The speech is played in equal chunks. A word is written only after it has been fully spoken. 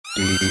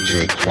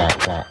DJ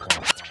Cat.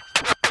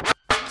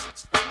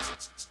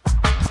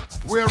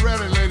 We're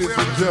ready, ladies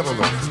and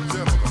gentlemen.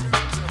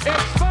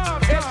 It's fun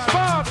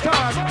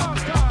time.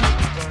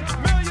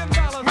 Million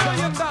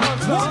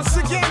dollars. Once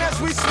again,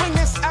 as we swing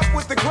this up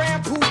with the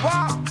Grand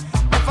Poobah,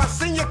 if I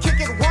seen you kick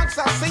it once,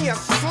 I seen you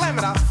slam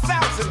it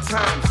 1,000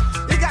 times.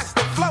 You got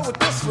to flow with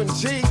this one,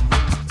 G.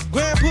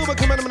 Grand Poobah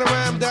coming in the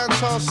rhyme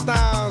dancehall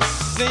style.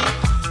 See?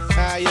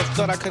 You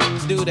thought I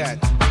couldn't do that.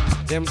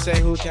 Them say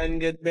who can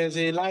get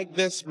busy like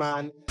this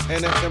man.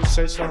 And if them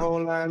search the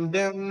whole land,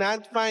 them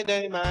not find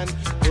a man.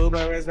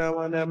 Uber is the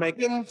one that make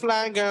them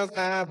fly girls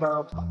have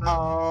up.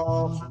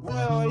 Oh,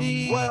 well,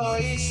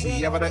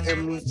 see, ever the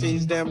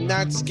MCs, them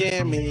not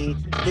scare me.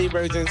 Me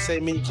virgins say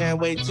me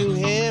can't wait to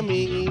hear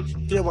me.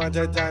 If you want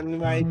it done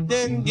right,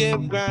 then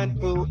give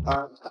Grand Poo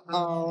up.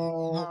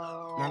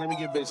 Oh. Now let me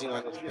get busy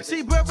on this.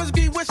 See, brothers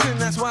be wishing,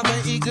 that's why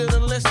they're eager to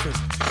listen.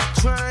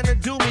 Trying to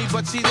do me,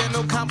 but see, there's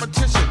no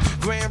competition.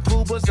 Grand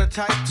Poobah's the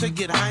type to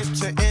get hyped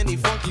to any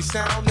funky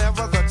sound.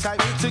 Never the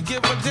type to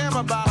give a damn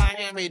about a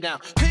hand-me-down.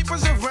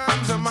 Papers and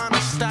rhymes are mine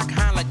are stack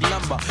high like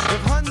lumber.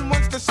 If Hun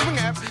wants to swing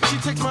at, she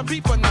takes my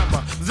beeper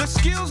number. The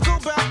skills go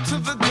back to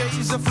the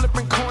days of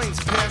flipping coins.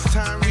 Past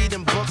time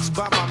reading books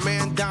by my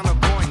man Donna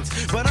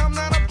Goins. But I'm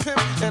not a pimp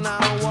and I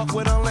don't walk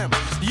with a limp.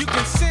 You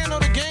can stand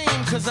on the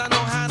game, cause I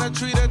know how to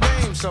treat a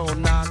dame. So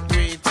knock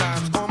 3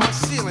 times on my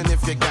ceiling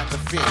if you got the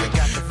feeling.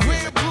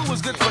 Grand Poo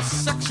is good for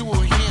sexual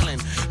healing.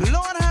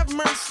 Lord have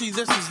mercy,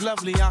 this is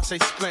lovely, I'll say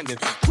splendid.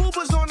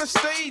 Poobah's on the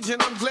stage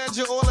and I'm glad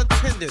you all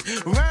attended.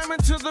 Rhyming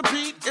to the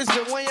beat is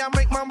the way I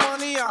make my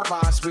money. I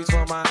buy sweets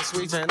for my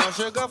sweets and no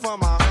sugar for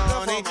my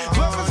honey.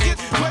 Brothers get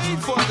paid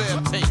for their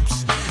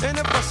papes. And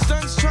if my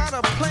stunts try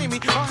to play me,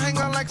 I'll hang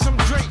on like some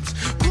drapes.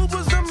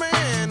 Poobah's the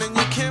man and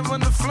you can't run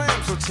the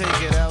flam, so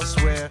take it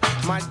elsewhere.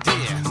 My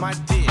dear, my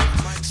dear.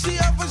 See,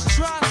 others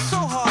try so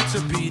hard to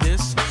be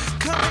this.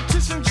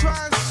 Competition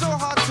tries so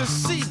hard to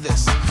see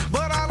this.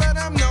 But I let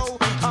them know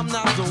I'm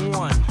not the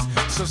one.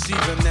 So see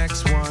the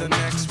next one, the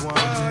next one.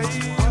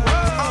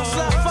 I'll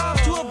slap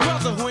 5 to a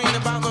brother who ain't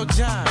about no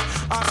jive.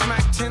 I'll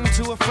smack 10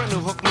 to a friend who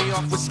hooked me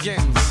off with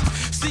skins.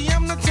 See,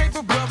 I'm the type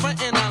of brother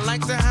and I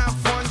like to have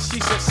fun. She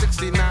said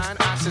 69,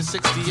 I said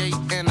 68,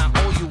 and I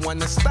owe you one.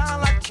 The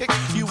style I kick,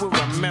 you will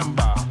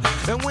remember.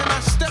 And when I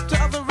step to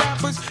other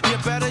rappers, you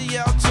better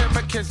yell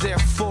timber, cause they're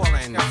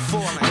falling. They're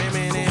falling.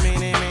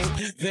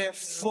 They're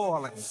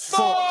falling.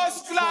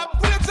 Force clap,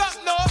 pull it up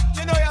now.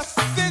 You know you're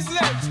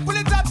sizzling. Pull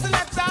it up,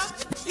 selector.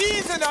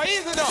 Easy now.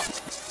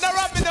 Now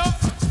rub it up.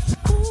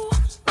 Ooh,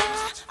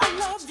 I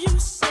love you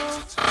so.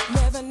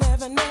 Never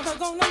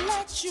gonna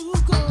let you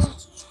go.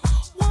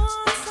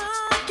 Once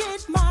I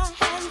get my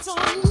hands on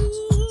you.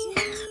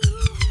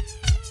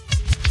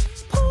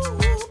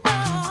 Ooh, I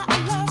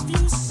love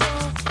you so.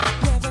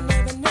 Never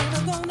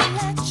gonna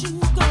let you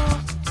go.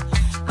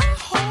 I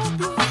hope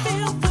you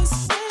feel the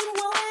same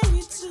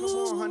way too.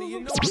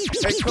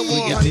 Hey, come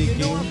Freaky on, honey,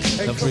 dicky,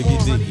 Hey, freaky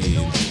dicky.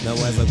 Now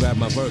as I grab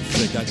my verse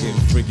trick, I get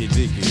freaky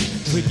dicky.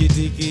 Freaky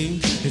dicky,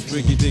 it's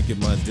freaky dicky,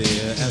 my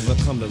dear. As I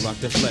come to rock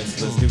the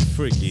flex, let's get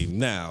freaky.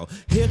 Now,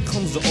 here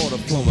comes the order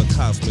flowing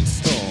cosmic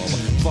storm.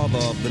 Father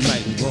of the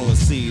night and growing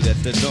seed at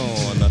the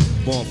dawn.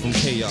 Born from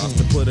chaos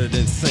to put it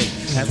in sync.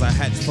 As I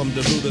hatch from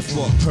the root of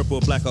spark, purple,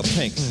 black, or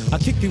pink. I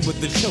kick it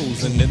with the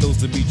chosen and those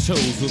to be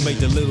chose who make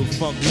the little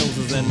funk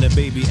noses and the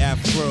baby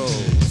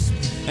afros.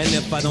 And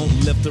if I don't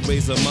live to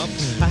raise him up,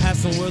 I have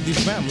some worthy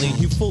family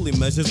who fully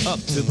measures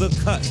up to the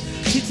cut.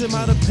 Teach him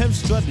how to pimp,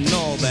 strut, and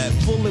all that.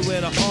 Fully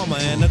wear the armor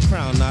and a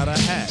crown, not a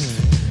hat.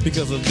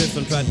 Because of this,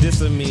 I'm trying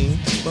dissing me.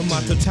 But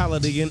my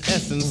totality in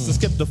essence to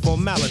skip the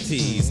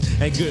formalities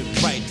and get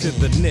right to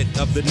the knit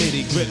of the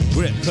nitty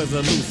grit. Cause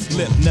a loose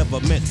lip never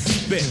meant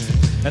spit.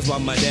 That's why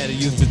my daddy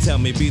used to tell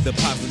me be the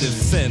positive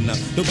sin.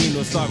 Don't be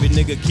no sorry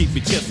nigga, keep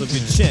your chest of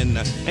your chin.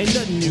 Ain't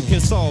nothing you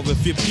can solve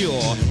if you're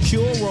pure.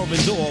 Cure or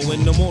endure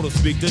when no more to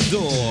speak the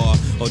door.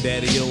 Oh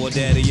daddy,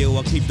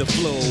 I keep the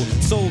flow.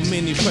 So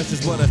many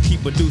precious, but I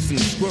keep producing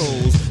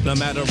scrolls. No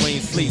matter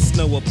rain, sleet,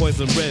 snow, or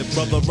poison red.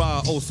 Brother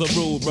Ra, oh so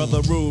rude, brother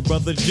Rude,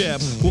 brother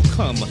Jeb will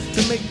come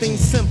to make things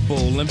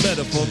simple and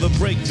better for the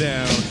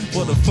breakdown.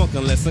 For the funk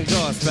unless in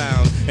God's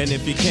found. And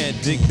if you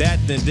can't dig that,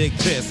 then dig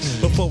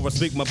this. Before I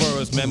speak my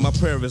words, man, my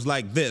prayer is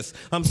like this.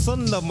 I'm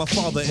son of my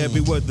father,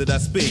 every word that I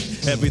speak.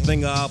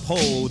 Everything I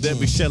uphold,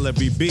 every shell,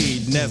 every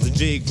bead. And as the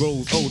jade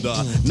grows older,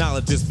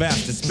 knowledge is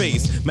vast in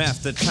space.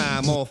 Master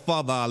time, all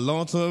father I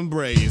long to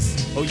embrace.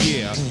 Oh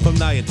yeah, from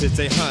Naya to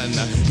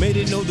Tehun, made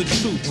it know the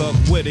truth of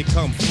where they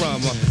come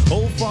from.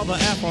 Old father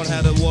Afron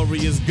had a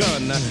warrior's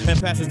gun and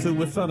passed it to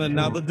his son, and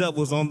now the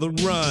devil's on the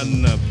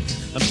run.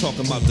 I'm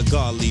talking about the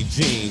godly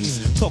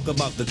genes. Talk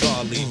about the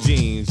godly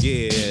genes,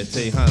 yeah,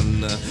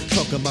 Tehun.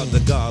 Talk about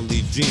the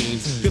godly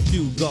genes. Confused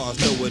you guys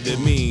know what it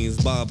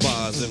means by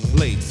bars and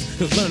plates.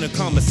 Cause learning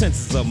common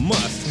sense is a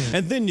must.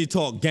 And then you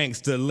talk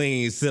gangster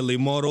lean, silly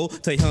mortal.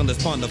 Take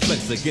hunters pon the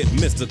flex to get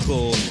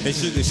mystical. And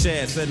sugar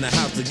shads in the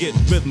house to get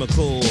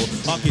rhythmical.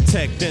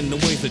 Architect and the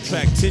ways of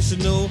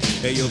tractitional.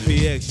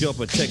 AOPX, your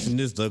protection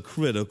is the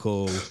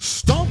critical.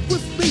 Stomp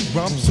with me,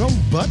 romp some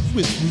butt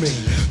with me.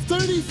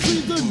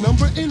 33 the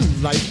number in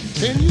life,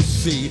 can you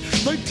see?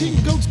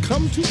 13 goats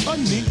come to a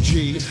neat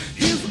G.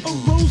 Here's a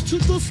rose to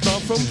the star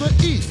from the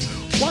east.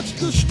 Watch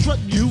the strut,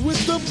 you with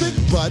the big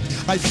butt.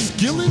 I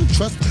skill and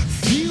trust,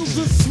 feel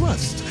the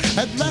thrust.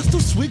 At last a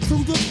swig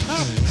from the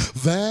pop,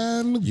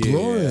 Van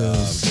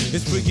Glorious.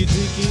 It's freaky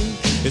dicky,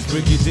 it's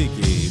freaky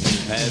dicky.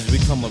 As we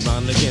come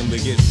around again, we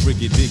get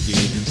freaky dicky.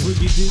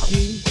 Freaky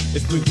dicky,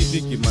 it's freaky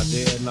dicky, my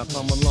dear. Now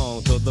come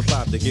along to the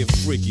vibe to get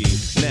freaky.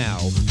 Now,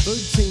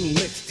 13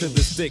 licks to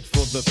the stick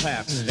for the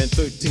pap, and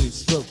 13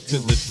 strokes to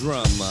the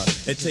drum.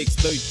 It takes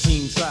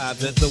 13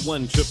 tries at the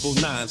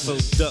 1999. So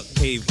duck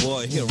cave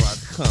boy, here I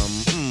come.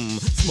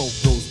 Smoke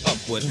goes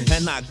upward,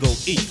 and I go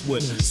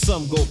eastward.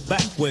 Some go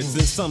backwards,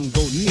 and some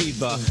go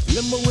neither.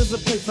 Limbo is a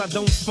place I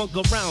don't funk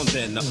around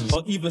in,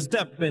 or even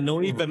step in,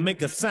 or even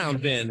make a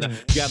sound in.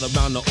 Gather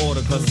around the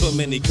order, cause so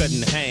many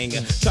couldn't hang.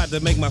 Tried to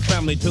make my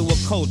family to a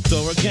cult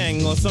or a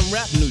gang, or some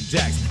rap new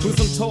jacks with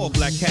some tall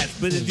black hats.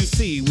 But as you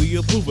see, we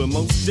approve it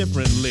most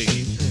differently.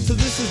 So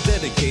this is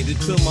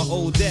dedicated to my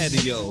old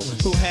daddy-o,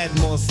 who had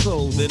more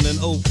soul than an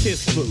old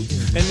kiss boot.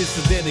 And this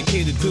is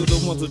dedicated to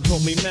the ones who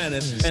taught me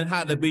manners and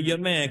how to be a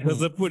man,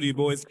 cause a pretty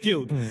boy's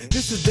cute.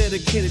 This is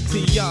dedicated to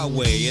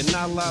Yahweh and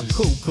Allah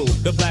Cuckoo,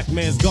 the black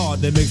man's God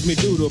that makes me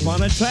doodle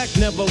on a track,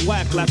 never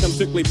whack like I'm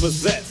strictly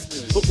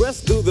possessed. But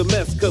rest do the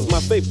mess, cause my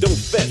faith don't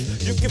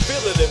fess. You can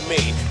feel it in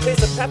me,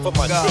 taste a tap of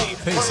my tree.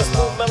 Hey,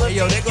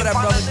 yo, there go that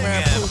brother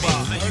Grand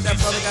Poobah. Heard that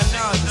brother got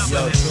knowledge.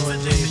 Yo, true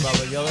indeed,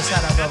 brother. Yo, let's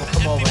have that brother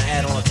come over and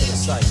add on to the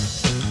site.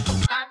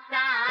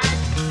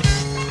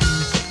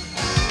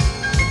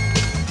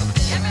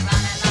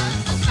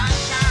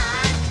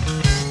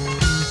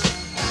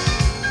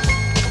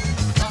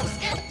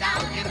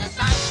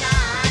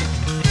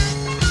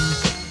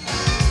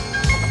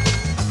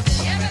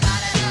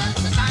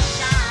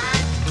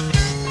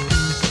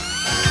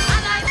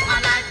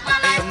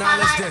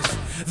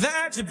 The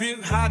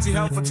attribute highly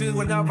helpful to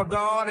another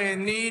God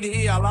in need.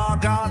 He Allah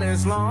God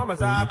Islam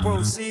as I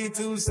proceed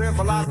to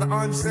civilize the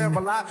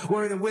uncivilized.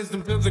 Word and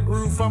wisdom to the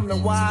groove from the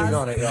wise.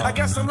 I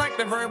guess I'm like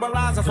the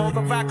verbalizer for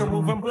the fact of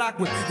moving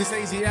blackwood. This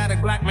Asiatic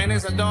black man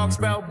is a dog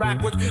spelled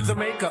backwards. The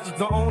maker,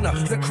 the owner,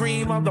 the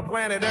cream of the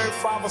planet Earth,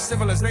 father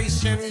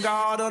civilization,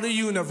 God of the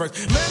universe.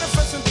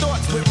 Manifesting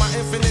thoughts with my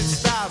infinite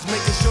styles,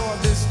 making sure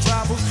this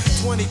travels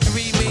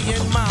 23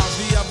 million miles.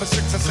 The other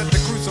 6 I set the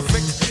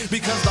crucifix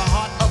because the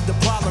heart of the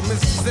problem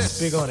is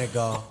this. Big on it,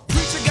 God.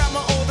 Preacher got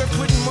my older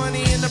putting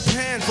money in the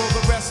pan for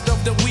the rest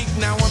of the week.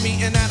 Now I'm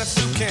eating out of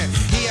soup can.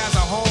 He has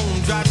a home,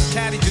 drives his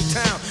caddy through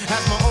town. Has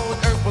my old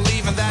earth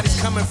believing that he's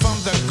coming from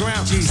the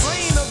ground.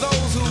 Slain are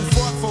those who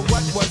fought for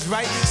what was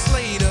right.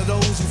 Slayed are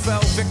those who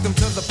fell victim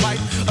to the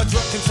pipe. A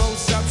drug controlled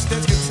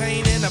substance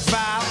containing a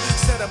vial.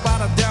 Said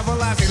about a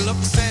devil as he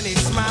looks and he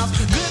smiles.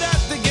 Good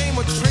at the game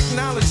of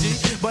tricknology,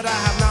 but I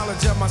have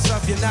knowledge of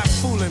myself, you're not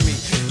fooling me.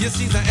 You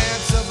see the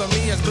answer to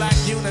me is black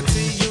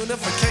unity,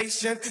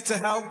 unification to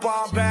help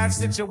our bad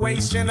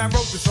situation. I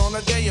wrote this on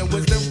a day of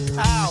wisdom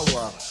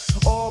power,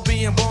 all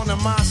being born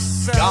of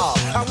myself.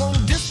 I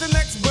won't diss the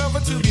next brother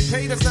to be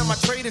paid. That's not my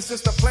trade, it's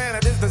just a plan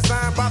that is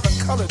designed by the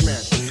colored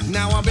man.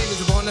 Now our babies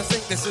are born to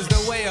think this is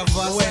the way of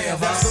us.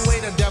 That's the way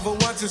the devil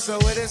wants it, so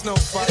it is no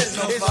fun. It's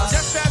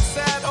just that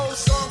sad old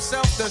song,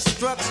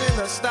 self-destruction,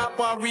 to stop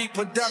our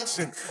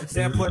reproduction.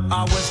 Then put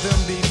our wisdom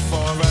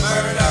before us.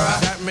 Murderer.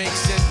 That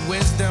makes it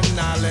wisdom,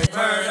 knowledge.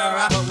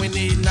 Murderer. But we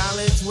need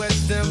knowledge,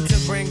 wisdom to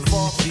bring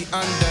forth the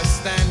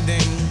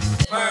understanding.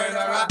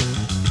 Murderer.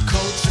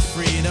 Culture,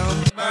 freedom.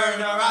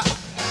 Murderer.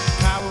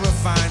 Power,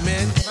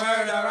 refinement.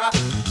 Murderer.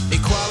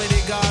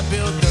 Equality, God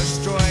build,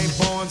 destroy,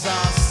 bonds,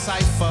 our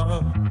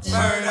cipher.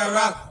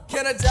 Murderer.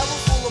 Can a devil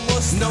fool a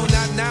Muslim? No,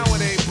 not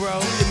nowadays, bro.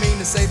 Do you mean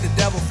to say the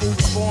devil fooled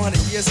us 400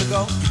 years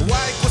ago?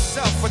 Why equal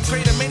self? A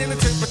trader made an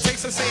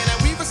interpretation saying that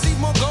we receive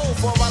more gold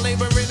for our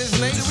labor in his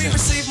nation. Do we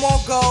receive more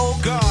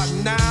gold? God,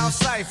 now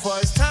cipher.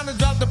 It's time to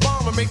drop the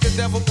bomb and make the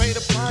devil pay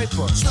the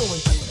piper. True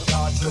indeed,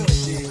 God. True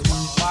indeed,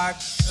 God.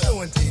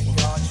 True indeed,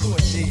 God. True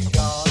indeed,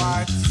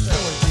 God.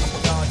 True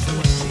indeed, God. True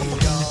indeed,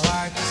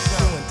 God.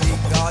 True indeed,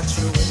 God.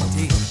 True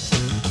indeed.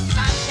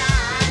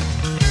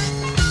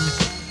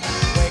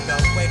 Wake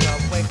up, wake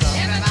up, wake up.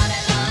 Everybody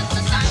loves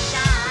the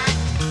sunshine.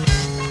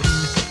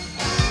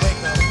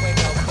 Wake up,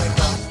 wake up, wake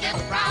up. Get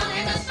around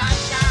in the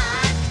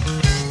sunshine.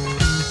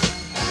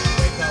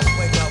 Wake up,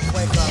 wake up,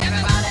 wake up.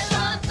 Everybody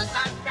loves the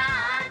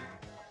sunshine.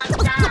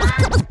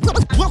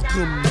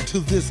 Welcome to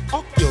this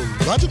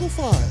archaeological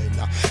find.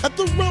 At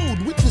the road,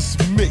 witness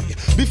me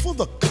before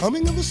the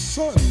coming of the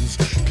suns,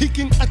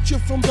 peeking at you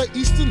from the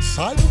eastern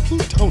side of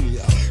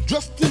Plutonia,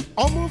 dressed in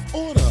armor of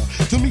order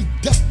to meet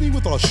destiny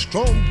with a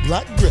strong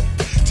black grip.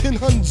 10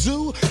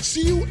 Hunzu,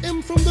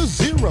 CUM from the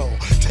 0.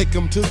 Take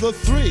 'em to the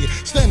 3,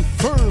 stand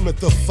firm at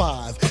the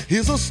 5.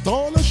 Here's a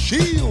star and a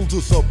shield to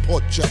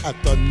support you at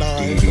the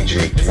 9.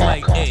 It's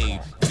like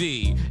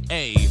A-D-A-M.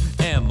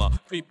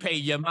 Prepare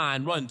your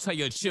mind, run, tell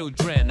your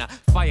children.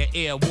 Fire,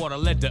 air, water,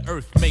 let the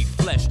earth make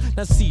flesh.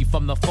 Now see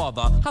from the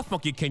Father, how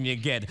funky can you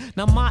get?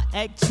 Now my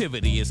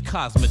activity is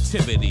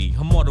cosmetivity.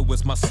 Immortal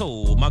is my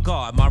soul, my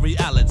God, my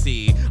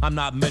reality. I'm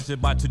not measured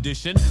by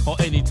tradition or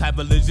any type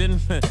of religion.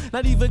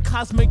 Not even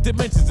cosmic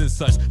dimensions and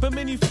such. But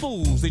many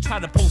fools, they try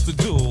to post a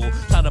duel,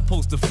 try to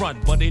post the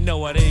front, but they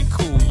know it ain't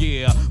cool,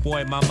 yeah.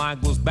 Boy, my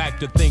mind goes back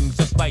to things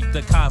just like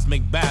the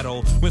cosmic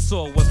battle. When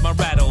sword was my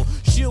rattle,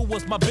 shield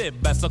was my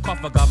bib, as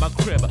sarcophagus my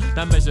crib.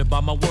 Not measured by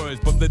my words,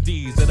 but the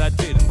deeds that I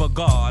did for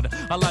God.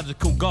 A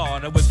logical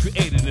God that was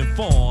created and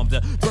formed.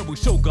 Verbal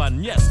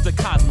shogun, yes, the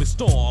cosmic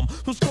storm.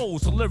 From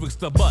scrolls to lyrics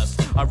to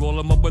bust. I roll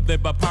them up with their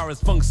papyrus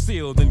funk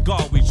sealed, in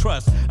God we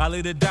trust. I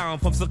laid it down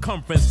from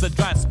circumference to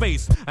dry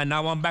space, and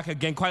now I'm back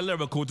again, quite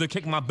lyrical to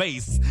kick my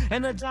bass.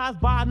 Energized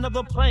by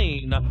another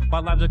plane.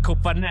 Biological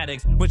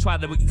fanatics will try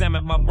to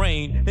examine my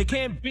brain. They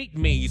can't beat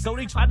me, so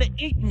they try to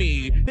eat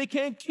me. They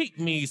can't keep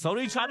me, so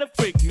they try to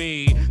freak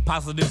me.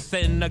 Positive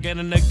sin again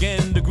and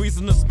again, degrees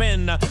in the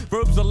spin.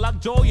 Verbs are like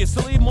joy, a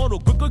silly mortal,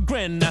 quick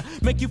grin.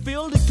 Make you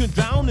feel that you can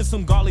drown in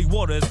some godly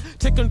waters.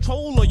 Take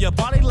control of your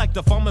body like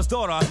the farmer's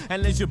daughter,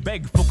 and as you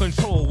beg for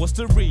control, what's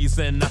the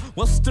reason?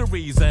 What's the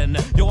reason?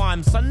 Yo,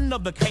 I'm son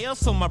of the chaos,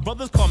 so my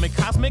brothers call me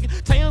cosmic.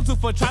 Tales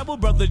for tribal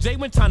brother Jay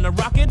when trying to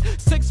rock it.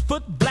 6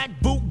 foot black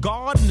boot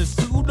guard in the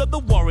suit of the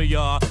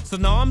warrior. So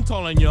now I'm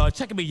telling you,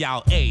 check me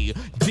out. A-D-A-M.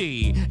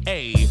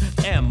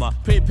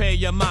 Prepare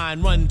your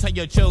mind, run to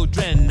your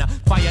children.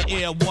 Fire,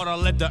 air, water,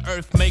 let the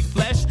earth make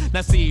flesh.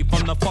 Now see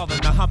from the Father,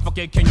 now how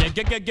fucking can you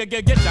get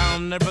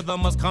down? The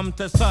rhythm must come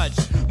to such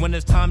when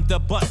it's time to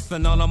bust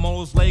and all the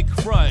moles lay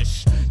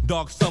crush.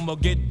 Dark summer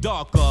get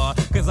darker,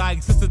 cause I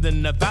existed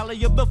in the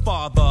valley of the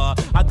Father.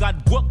 I got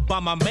whooped by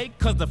my mate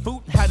cause the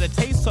fruit had a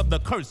taste of the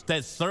curse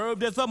that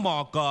served as a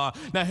marker.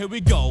 Now here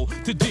we go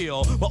to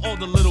deal with all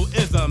the little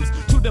isms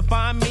to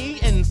define me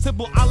in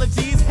simple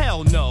ologies.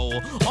 Hell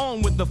no,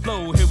 on with the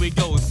flow, here we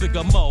go,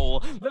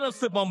 Sycamore. Let us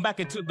slip on back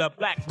into the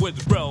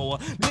backwoods, bro.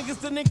 Niggas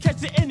didn't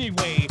catch it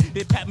anyway.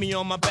 They pat me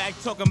on my back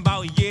talking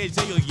about yeah,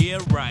 J, yeah,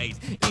 right.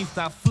 East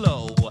I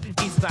flow,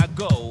 east I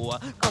go.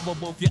 Cover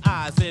both your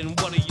eyes and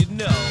what do you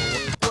know?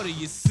 What do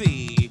you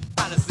see?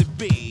 How does it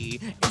be?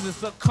 Is it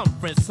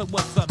circumference? So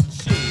what's up,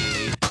 G?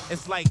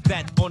 It's like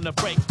that on the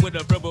break with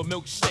a rebel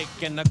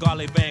milkshake and a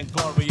garlic van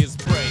glorious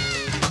break.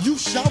 You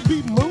shall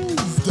be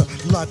moved,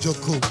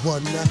 logical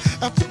one,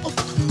 after a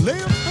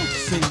clear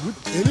outside with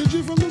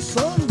energy from the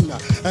sun.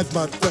 At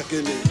my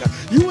beckoning,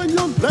 you and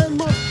your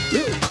landmark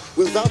built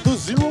without the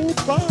 0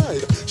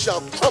 pride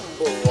shall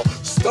crumble,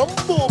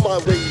 stumble my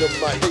way to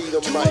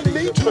my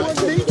nature.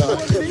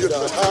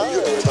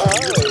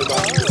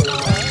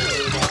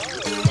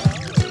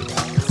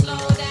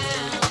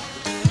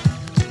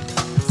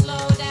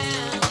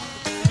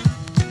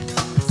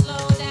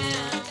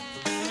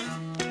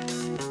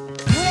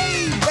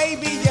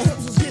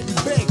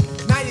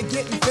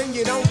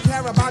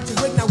 About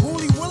your wig. Now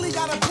Wooly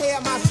got a pair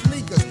of my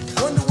sneakers.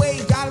 Wonder where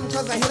he got him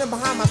cause I hit him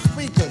behind my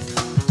speakers.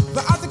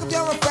 The object of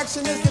your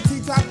affection is the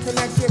T-top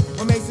connection.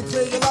 What makes it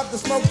clear you love to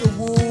smoke the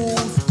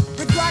wools.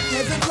 The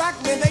crackheads and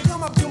crackmen, they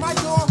come up to my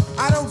door.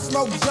 I don't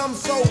smoke jump,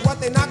 so what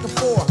they knocking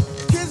for?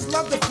 Kids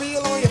love to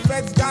feel on your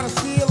feds, got a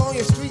seal on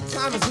your street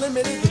time is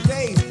limited to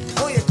days.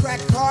 On your crack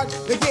card,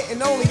 they're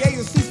getting only A's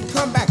and C's for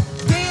comeback.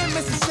 Damn,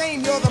 Mrs.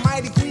 Shane, you're the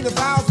mighty queen of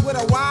vows with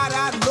a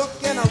wide-eyed look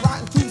and a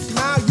rotten tooth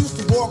smile. Used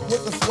to walk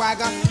with a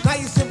swagger, now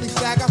you simply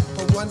stagger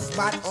from one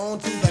spot on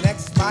to the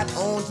next spot,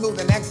 on to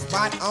the next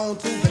spot, on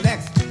to the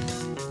next.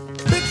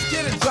 Bitch,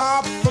 get a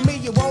job, for me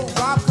you won't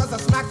rob, cause I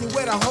smack you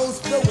with a hose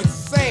filled with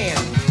sand.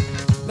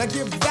 Now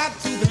give that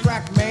to the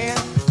crack man.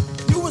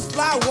 You was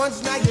fly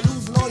once, now you're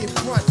losing all your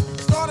fronts.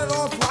 Started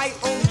off light,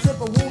 only tip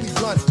of woolly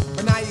blunts,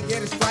 but now you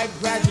get a stripe,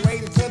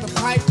 graduated to the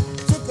pipe.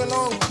 Took a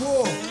long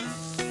pull,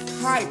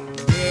 hype,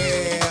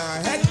 yeah.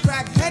 Head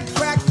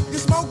crack, you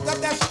smoked up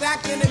that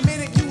stack in a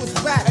minute you was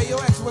back. Hey, yo,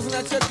 ex, wasn't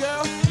that your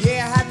girl?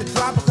 Yeah, I had to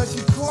drop her cause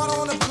she caught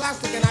on the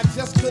plastic and I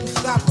just couldn't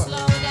stop her.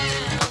 Slow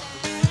down,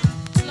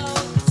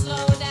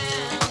 slow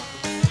down,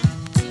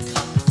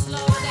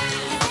 slow down,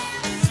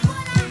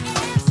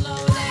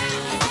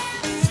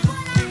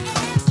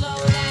 slow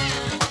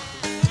down.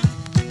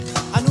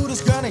 I knew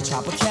this girl named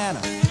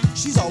Tropicana.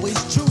 She's always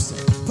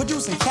juicing,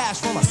 producing cash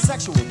from a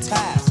sexual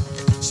task.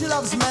 She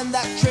loves men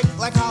that trick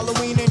like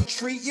Halloween and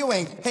treat. You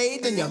ain't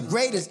paid, then your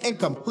grade is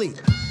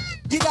incomplete.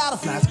 You gotta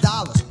flash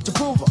dollars to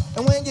prove her,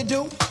 and when you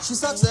do, she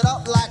sucks it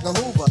up like a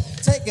Hoover,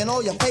 taking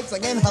all your papes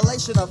like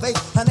inhalation of vape.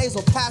 Her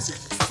nasal passage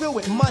is filled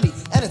with money,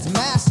 and it's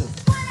massive.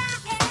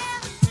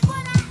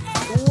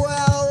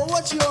 Well,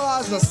 what you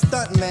are is a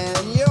stunt man.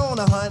 You're on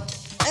a hunt,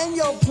 and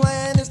your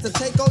plan is to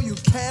take all you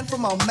can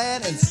from a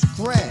man and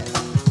scram.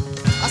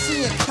 I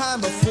seen your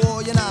kind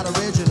before, you're not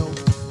original.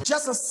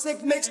 Just a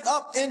sick, mixed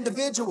up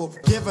individual.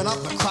 Giving up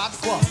the crotch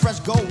for a fresh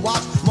gold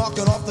watch.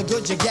 Marking off the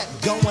goods you get,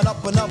 going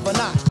up another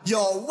notch.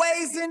 Your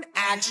ways and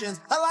actions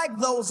are like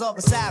those of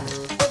a savage.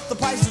 If the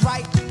price is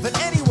right, then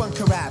anyone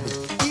can rap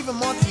it. Even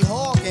Monty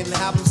Hall can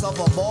have himself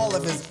a ball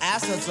if his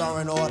assets are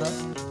in order.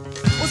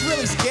 What's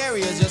really scary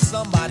is just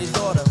somebody's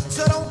daughter.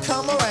 So don't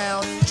come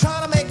around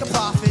trying to make a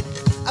profit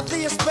at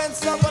the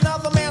expense of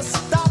another man.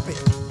 Stop it.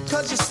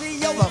 Cause you see,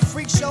 you're the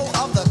freak show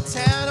of the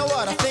town. And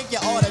what I think you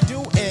ought to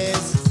do is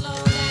slow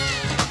down.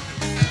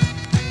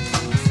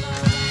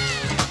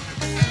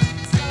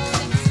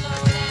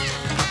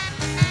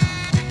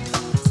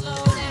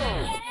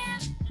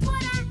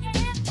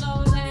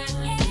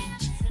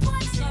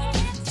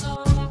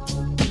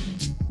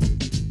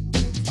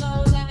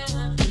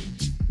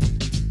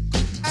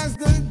 As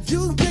the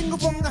Jews jingle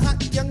from the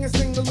hot youngest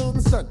single of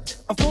the sun.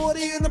 A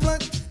 40 in the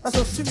blunt, that's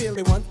what she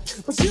really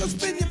wants. But she'll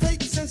spin your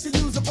plate since you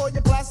use up all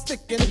your plastic.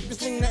 And if you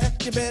swing the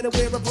F, you better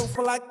wear a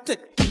prophylactic.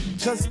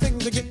 Cause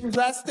things are getting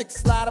drastic.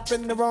 Slide up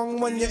in the wrong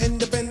one, you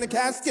end up in the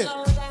casket.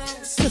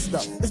 Sister,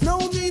 there's no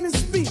need in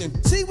speeding.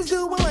 She was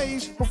doing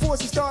ways before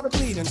she started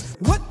bleeding.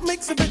 What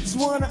makes a bitch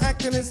wanna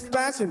act in this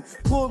fashion?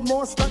 Pulled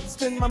more stunts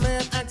than my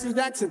man Action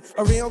Jackson.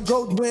 A real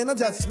gold winner,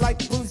 just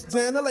like Bruce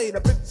Jenner. Laid a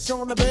bitch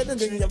on the bed and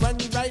then you run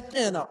right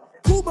in her.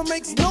 Cuba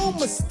makes no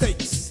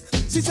mistakes.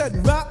 She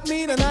said, rock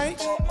me tonight.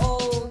 For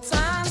old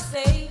time's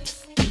sake.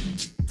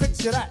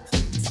 Picture that.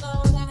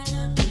 Slow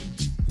down.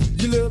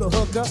 You little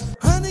hooker.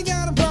 Honey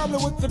got a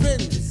problem with the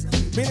bends.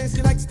 Meaning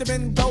she likes to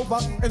bend over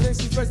and then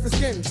she spreads the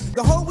skin.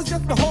 The hoe was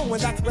just the hoe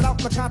and that's without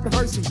the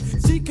controversy.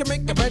 She can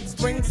make the red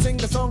spring sing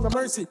the song of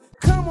mercy.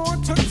 Come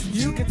on, Toots,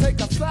 you can take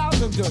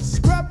 1,000 just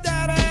scrub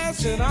that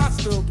ass and I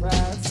still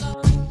pass.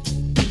 Slow down.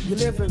 You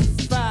live in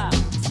style.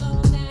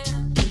 Slow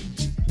down.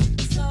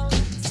 Slow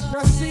down.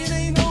 Now see, it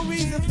ain't no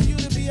reason for you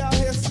to be out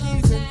here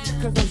skeezing,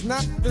 cause it's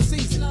not the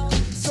season.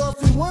 So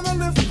if you wanna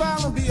live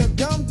foul and be a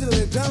dumb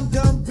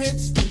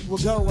bitch, well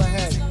go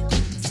ahead.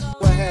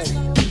 Go ahead.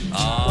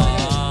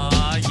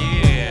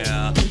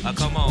 Yeah.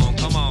 Come on.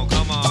 To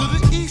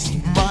the east,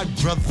 my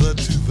brother,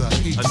 to the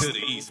east. To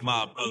the east,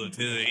 my brother, to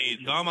the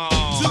east. Come on.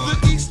 To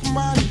the east,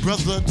 my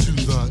brother, to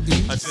the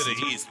east. To the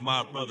east,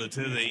 my brother,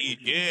 to the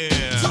east. Yeah.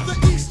 To the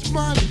east,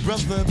 my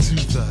brother, to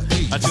the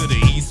east. To the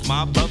east,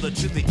 my brother,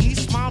 to the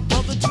east, my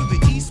brother, to the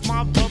east,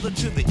 my brother,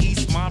 to the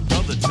east, my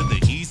brother, to the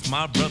east,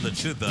 my brother,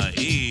 to the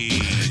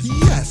east.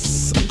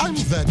 Yes, I'm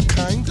that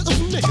kind of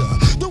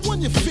nigga. The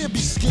one you fear, be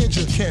scared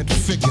you can't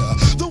figure.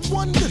 The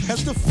one that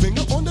has the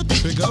finger on the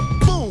trigger.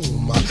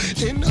 Boom.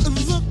 In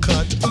the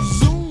cut,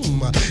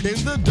 zoom.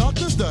 In the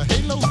darkness, the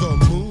halo, the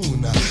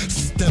moon.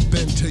 Step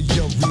into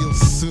your real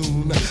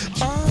soon.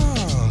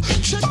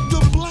 Check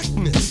the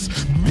blackness.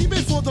 Me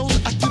before those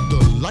acted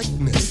the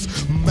likeness.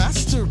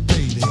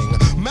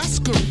 Masturbating,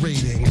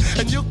 masquerading,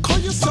 and you call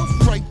yourself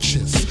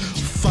righteous.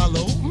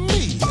 Follow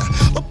me,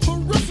 a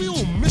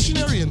peripheral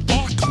missionary and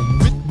ark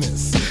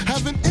witness,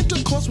 having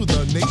intercourse with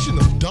a nation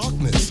of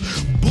darkness.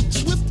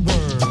 Books with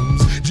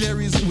worms,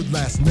 Jerry's with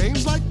last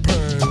names like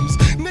perms.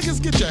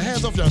 Niggas, get your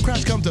hands off your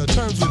crotch, come to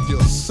terms with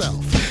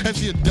yourself. And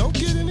if you don't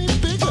get any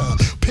bigger,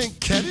 pink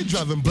caddy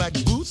driving black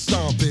boots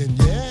stomping,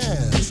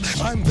 yes,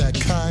 I'm that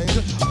kind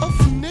of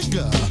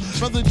nigga.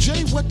 Brother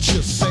J, what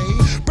you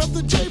say?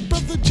 Brother J,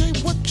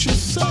 what you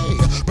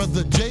say?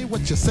 Brother J,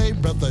 what you say?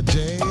 Brother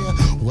J,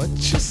 what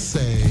you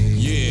say?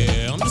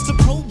 Yeah, I'm just a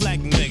pro black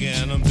nigga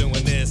and I'm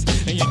doing this.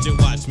 And yet you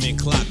watch me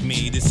clock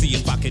me to see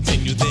if I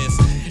continue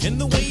this. In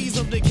the ways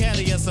of the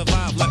caddy, I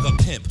survive like a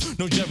pimp.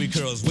 No Jerry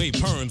curls, wave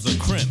perms or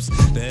crimps.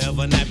 The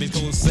ever nappies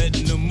go set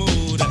in the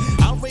mood.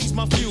 I'll raise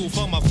my fuel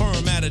for my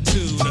firm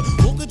attitude.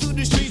 Walking through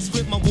the streets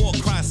with my war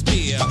cry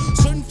spear.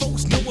 Certain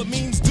folks know what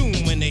means doom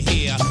when they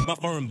hear my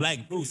firm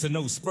black boots and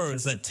no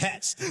spurs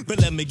attached. But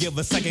let me give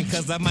a second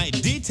cause I might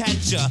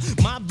detach ya.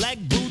 My black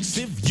boots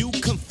if you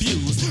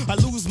confused. I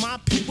lose my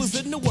peoples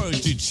in the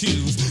words you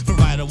choose. For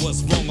right or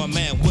what's wrong or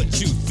man what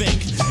you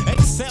think.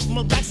 Except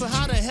my back, so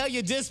how the hell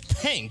you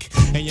just pink?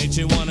 And yet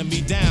you wanna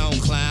be down,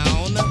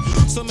 clown.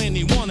 So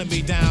many wanna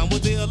be down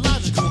with the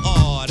illogical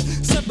odd.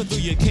 Stepping through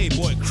your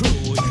K-boy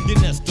crew. You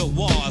nest the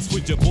walls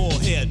with your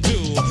bald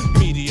hairdo.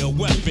 Media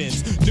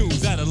weapons,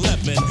 news at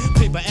 11.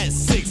 Paper at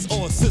 6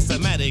 or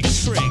systematic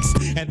tricks.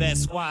 And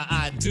that's why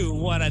I do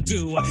what I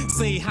do.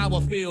 Say how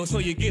I feel so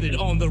you get it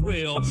on the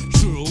real.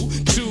 True,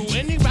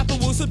 any rapper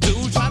will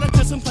subdue. Try to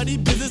cut some petty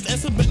business and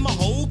submit my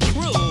whole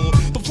crew.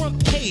 But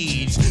front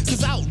page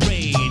says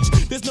outrage.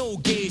 There's no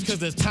gauge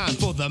cause it's time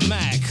for the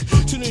Mac.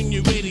 Tune in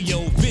your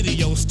radio,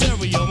 video,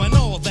 stereo and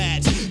all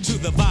that. To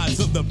the vibes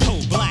of the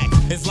pro-black.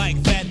 It's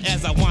like that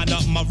as I wind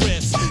up my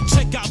wrist.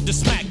 Check out the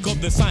smack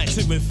of the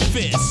scientific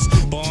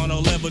fist. Born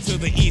on level to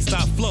the east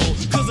I flow.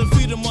 Cause in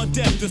freedom or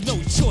death there's no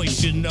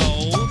choice you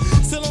know.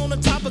 Still on the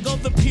topic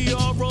of the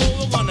PR roll.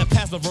 I wanna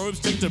pass the verb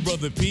stick to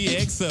brother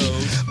PXO.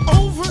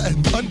 Over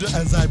and under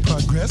as I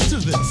progress to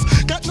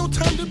this. Got no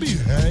time to be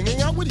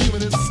hanging out with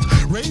humanists.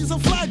 Raise a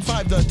flag,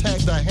 5 to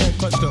tag the hand,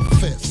 clutch the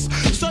fist.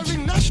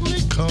 Serving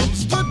nationally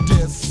comes the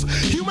diss.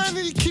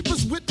 Humanity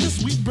keepers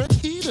witness, we bread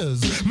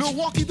eaters.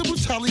 Milwaukee the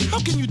brutality, how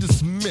can you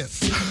dismiss?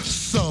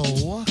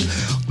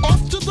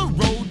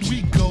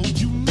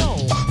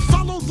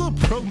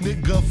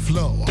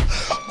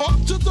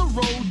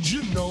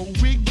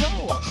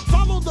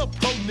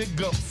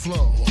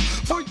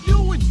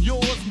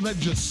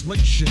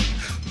 legislation,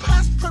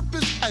 past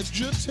purpose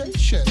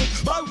agitation,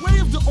 by way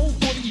of the old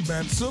body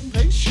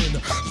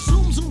emancipation,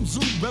 zoom, zoom,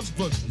 zoom,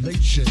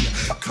 revelation,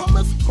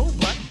 cometh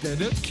pro-black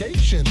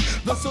dedication,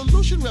 the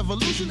solution,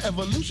 revolution,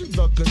 evolution,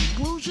 the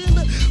conclusion,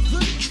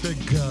 the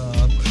trigger.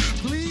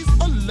 Please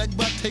elect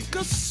but take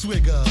a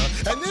swigger,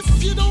 and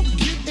if you don't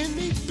get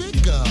any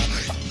bigger,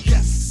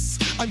 yes,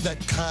 I'm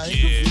that kind of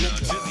nigga.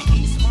 To the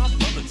east, my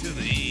brother, to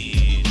the east.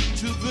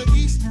 To the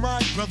east, my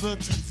brother,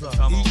 to the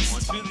Come on,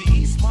 east. to the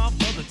east, my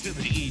brother, to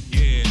the east,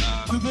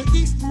 yeah. To the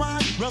east,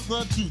 my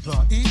brother, to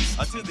the east.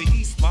 To the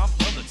east, my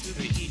brother, to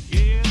the east,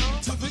 yeah.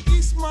 To the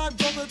east, my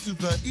brother, to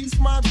the east,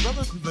 my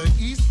brother, to the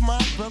east,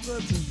 my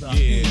brother, to the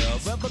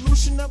east.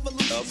 Revolution,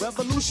 evolution,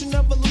 revolution,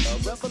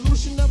 evolution,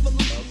 revolution,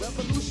 evolution,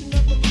 revolution,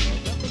 evolution.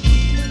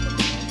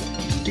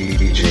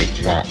 DJ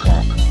Rock.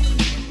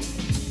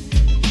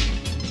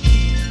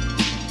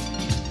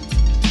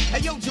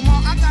 Hey yo,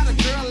 Jamal, I got a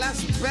girl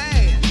that's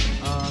bad.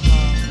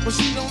 But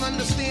she don't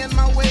understand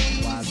my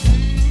ways.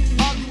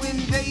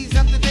 Arguing days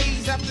after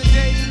days after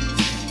days.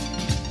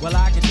 Well,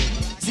 I can do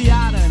it. See,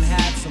 I done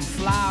had some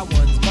fly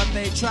ones, but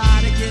they try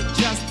to get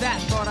just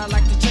that. Thought I'd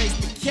like to chase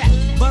the cat,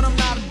 but I'm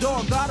not a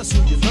dog, goddess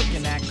who you're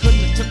looking at.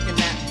 Couldn't have taken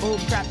that bull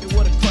crap, it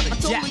would've cut I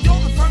a told jack. her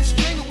you're the first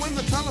stringer when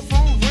the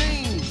telephone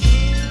rings.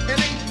 It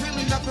ain't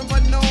really nothing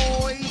but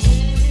noise.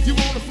 You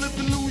wanna flip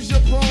and lose your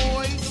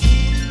poise.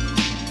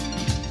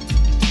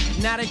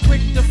 Now they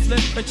quick to flip,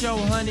 but yo,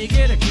 honey,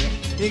 get a grip.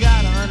 You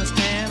gotta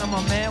understand, I'm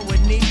a man with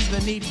needs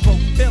that need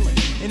fulfilling.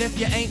 And if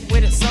you ain't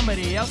with it,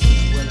 somebody else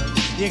is willing.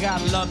 You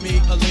gotta love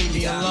me or leave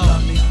me alone.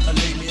 Love me or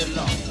leave me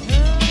alone.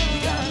 You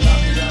gotta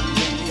love me or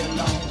leave me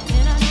alone.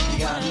 You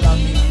gotta love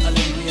me or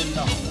leave me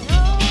alone.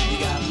 You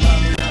gotta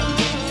love me or leave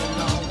me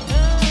alone.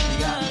 You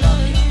gotta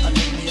love me or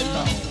leave me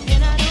alone.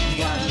 You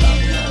gotta love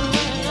me or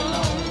leave me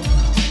alone.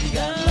 You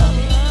gotta love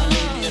me or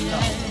leave me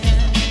alone.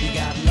 You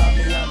gotta love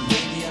me or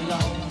leave me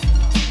alone.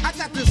 I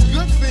got this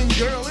good thing,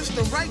 girl, it's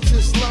the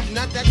righteous love,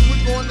 not that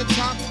quick on the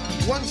top.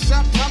 One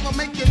shot pop'll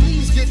make your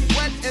knees get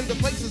wet, and the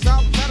places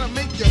out that'll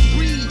make you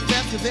breathe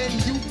faster than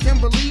you can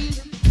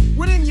believe.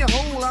 Within your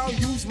hole, I'll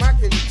use my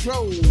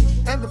control,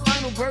 and the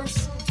final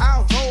verse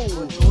I'll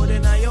hold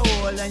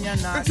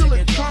until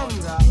it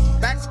comes.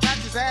 Back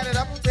scratches added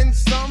up in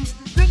sums.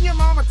 Then your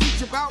mama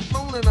teach about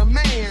phoning a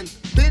man.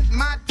 Bit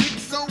my dick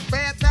so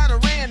bad that I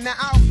ran. Now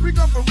I'll freak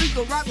up a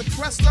Rico, ride the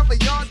crest of a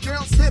yard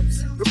girl's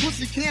hips. The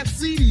pussy can't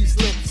see these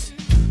lips.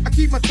 I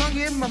keep my tongue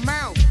in my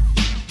mouth,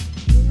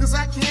 cause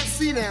I can't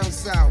see down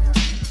south.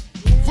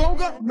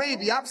 Vulgar,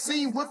 maybe, I've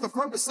seen with a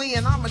purpose,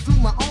 saying I'ma do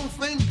my own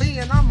thing,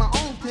 being I'm my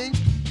own king,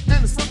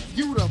 and it's up to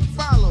you to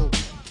follow.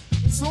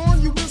 So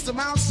on you wisdom,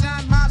 I'll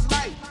shine my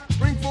light,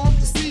 bring forth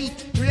the seed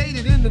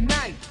created in the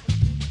night.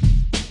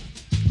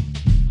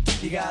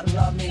 You gotta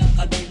love me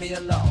or leave me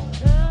alone.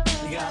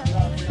 You gotta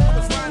love me. I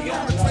was riding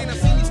on the train, I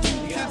seen these two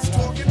kids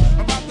talking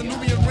about the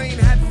Nubian rain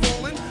had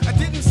fallen. I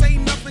didn't say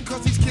nothing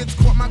cause these kids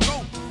caught my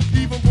goat.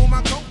 Even pull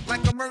my coat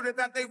like a murder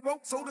that they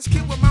wrote. So this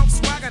kid with mouth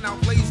swagger now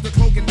plays the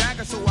cloak and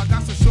dagger. So I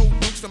got to show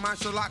looks to my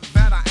Sherlock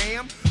that I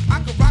am. I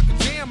could rock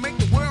a jam, make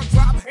the world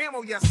drop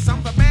hammer. Yes,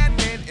 I'm the bad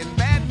man, and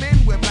bad men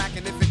we're black.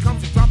 And if it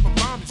comes to dropping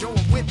bombs, yo,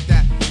 I'm with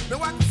that. Now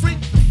I can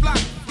freak the flock,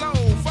 flow,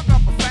 fuck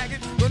up a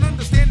faggot. Don't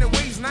understand the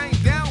ways and I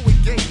ain't down with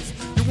gays.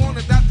 You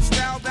wanted that the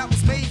style that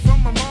was made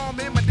from my mom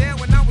and my dad.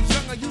 When I was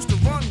young, I used to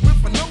run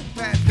with a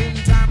notepad. Then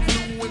time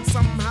flew and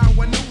somehow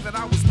I knew that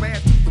I was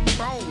bad to the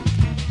bone.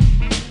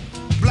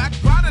 Black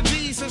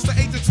prodigy since the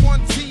age of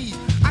 20.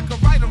 I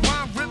could write a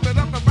rhyme, rip it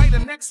up and write the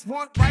next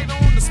one right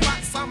on the spot.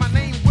 Sign my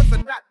name with a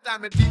dot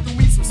diamond. D threw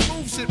me some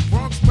smooth shit,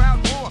 Bronx proud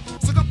more.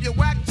 Suck up your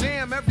whack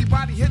jam,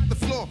 everybody hit the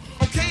floor.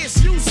 Okay,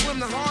 it's you, Slim,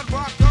 the hard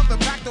rock brother.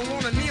 Back don't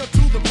wanna kneel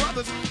to the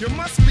brothers. You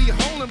must be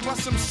holding,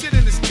 bust some shit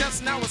in his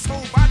chest. Now his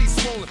whole body's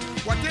swollen.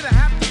 Why did I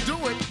have to do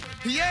it?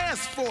 He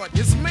asked for it,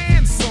 his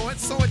man saw it,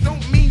 so it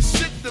don't mean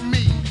shit to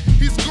me.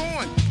 He's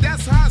gone,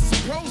 that's how it's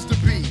supposed to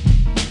be.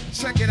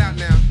 Check it out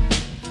now.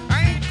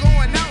 I ain't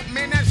going out,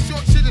 man, that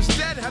short shit is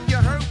dead. Have you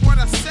heard what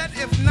I said?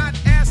 If not,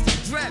 ask the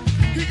dread.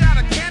 He got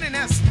a cannon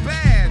that's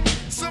bad,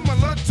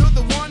 similar to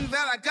the one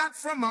that I got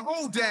from my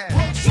old dad.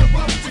 Punch him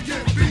up to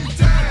get beat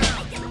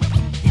down.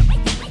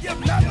 You're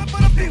nothing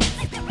but abuse.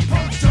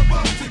 Punch him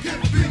up to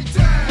get beat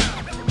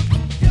down.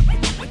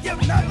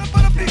 You're nothing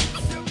but abuse.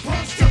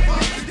 Punch him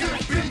up to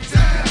get beat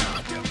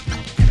down.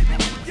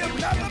 You're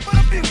nothing but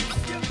abuse.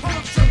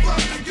 Punch him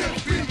up to get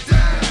beat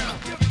down.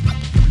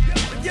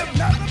 You're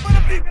nothing but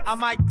abuse. I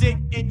might dig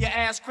in your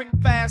ass quick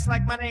fast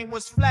like my name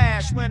was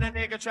Flash when a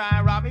nigga try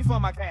and rob me for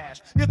my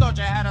cash. You thought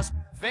you had a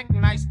Vic,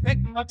 nice pick,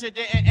 but you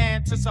didn't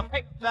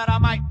anticipate that I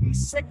might be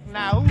sick.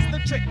 Now who's the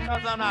trick?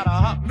 Cause I'm not a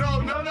huck. No.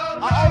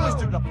 I always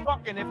do the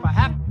fucking if I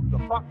have to do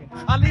the fucking.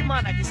 I leave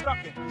my niggas stuck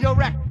in your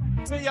wreck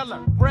till you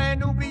learn.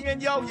 Brand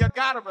Nubian, yo, you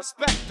gotta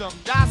respect them.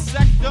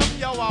 Dissect them,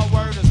 yo, our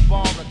word is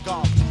born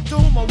regardless. To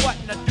whom or what,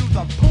 and do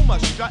the Puma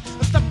strut.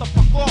 And step the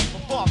fuck off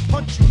before I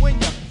punch you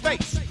in your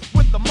face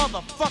with the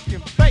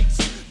motherfucking bass.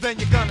 Then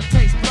you're gonna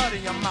taste blood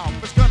in your mouth.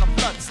 It's gonna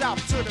flood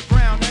south to the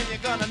ground, and you're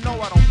gonna know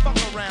I don't fuck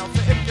around.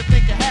 So if you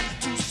think you have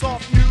two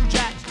soft new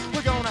jacks,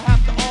 we're gonna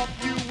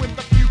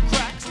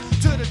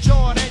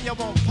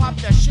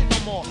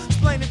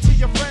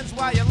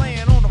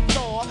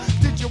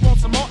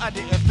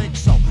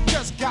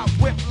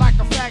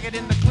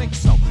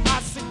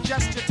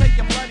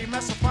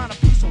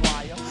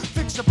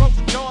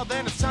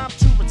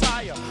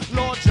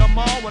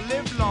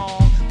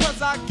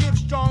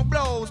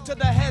to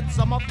the heads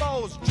of my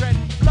foes. Dread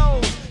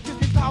flows, gives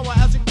me power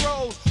as it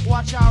grows.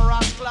 Watch how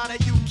rascal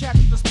that you catch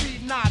the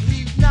speed, not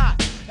heed not.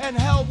 And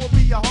hell will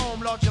be your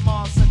home, Lord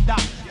Jamal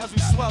Sadat, as we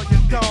swell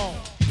your dome.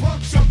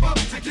 Punch up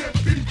to get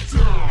beat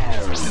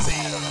down.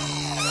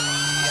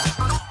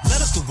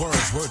 Letters to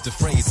words, word to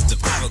phrase, to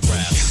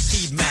paragraph.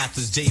 Heed math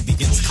as J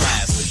begins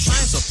class.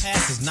 Science or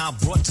past is now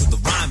brought to the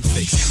rhyme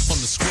fix. From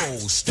the scroll,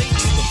 straight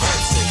to the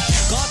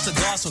verse. God to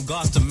gods, from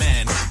gods to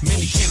man.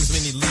 Many kings,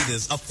 many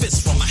leaders, a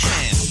fist from a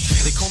hand.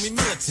 They call me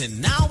militant,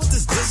 now what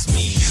does this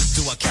mean?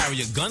 Do I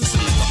carry a gun to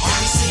make the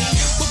army scene?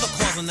 With the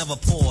cause I never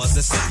pause,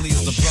 as simply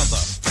as the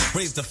brother.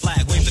 Raise the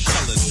flag, wave the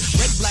colors.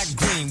 Red, black,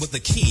 green with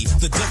the key,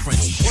 the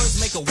difference. Words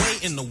make a way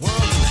in the world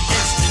in an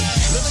instant.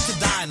 Living to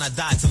die and I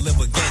die to live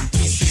again.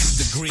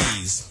 360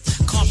 degrees.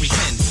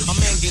 Comprehend, a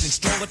man getting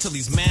stronger till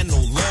he's man no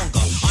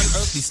longer.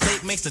 Unearthly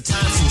state makes the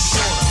time seem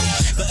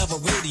shorter. The ever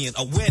radiant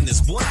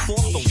awareness brought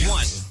forth the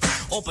one.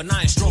 Open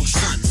eye and strong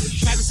sun.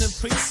 Practicing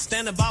priest,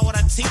 standing by what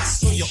I teach.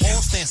 So you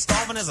all stand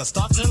starving as I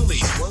start to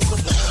leave.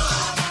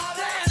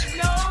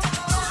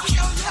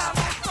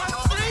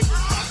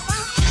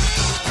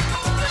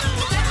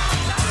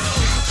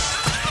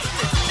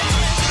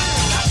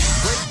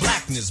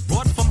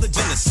 Brought from the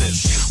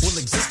Genesis will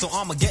exist till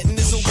Armageddon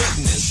is a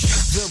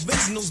witness. The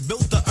originals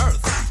built the earth.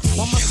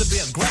 Why must there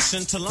be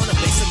aggression to learn a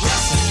basic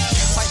lesson?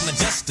 Quite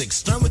majestic,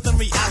 stern within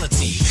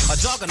reality. A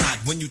juggernaut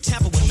when you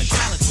tamper with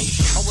mentality.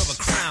 I wear a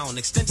crown,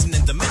 extension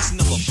and dimension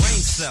of a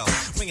brain cell,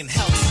 bringing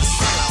hell to the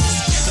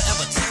sellouts. The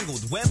ever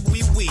tangled web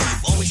we weave,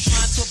 always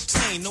trying to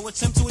obtain, no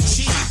attempt to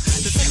achieve.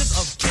 Descendants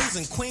of kings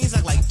and queens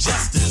act like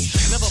justice,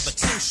 never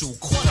potential,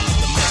 quarter of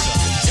the measure.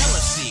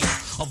 Jealousy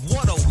of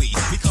what are we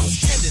becomes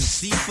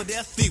tendency for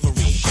their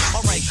thievery.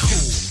 Alright,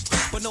 cool,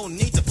 but no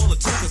need to pull a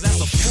tool, cause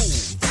that's a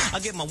fool. I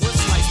get my words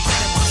sliced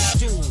in my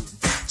stool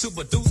to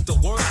produce the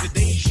words that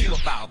they hear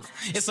about.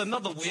 It's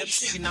another way of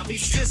treating out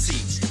these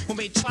sissies who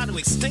may try to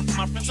extinct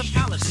my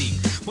principality.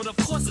 But of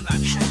course that I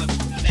have a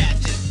good at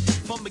it.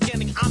 From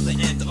beginning, I'm the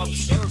end.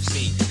 Observe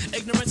me.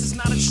 Ignorance is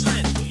not a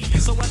trend.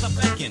 So as I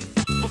beckon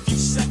for a few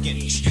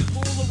seconds, you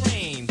rule the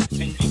reign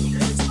and you can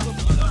raise the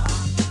blood.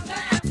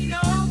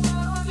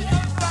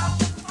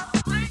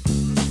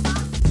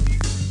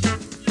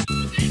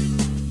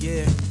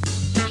 Yeah.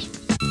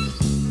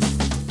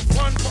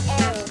 One for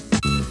all.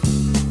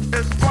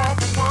 It's far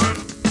from one.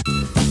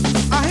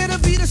 I hear the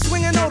beat of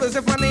swinging notice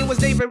if my name was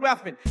David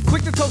Ruffin.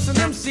 Quick to toast an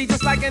MC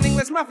just like an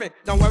English muffin.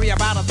 Don't worry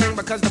about a thing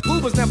because the fool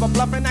was never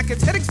bluffing. I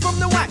get headaches from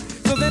the whack,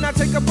 so then I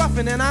take a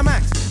buffin' and I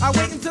max. I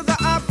wait until the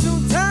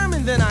opportune time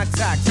and then I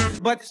tax.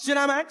 But should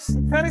I max?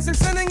 26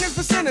 sinning is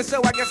for sinners,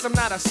 so I guess I'm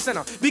not a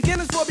sinner.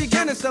 Beginners for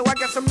beginners, so I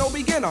guess I'm no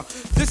beginner.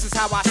 This is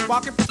how I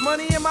spark it, put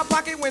money in my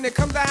pocket. When it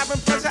comes to having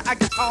pleasure, I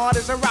get hard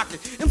as a rocket.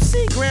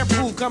 MC Grand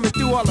Pool coming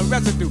through all the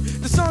residue.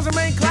 The songs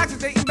remain classic,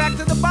 dating back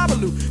to the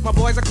Babalu. My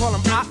boys, I call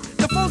them op.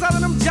 The phones out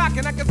of them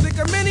jockin', I can think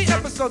of many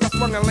episodes I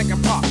swung in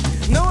Lincoln Park.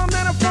 No, I'm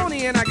not a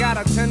phony, and I got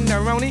a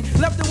tenderoni.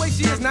 Love the way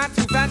she is, not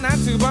too fat, not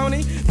too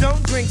bony.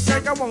 Don't drink,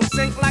 shake, I won't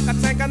sink like a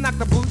tanker. Knock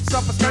the boots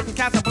off a certain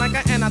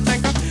Casablanca, and I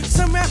thank her.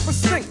 Some rappers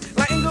stink,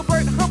 like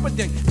Engelbert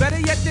Humperdinck. Better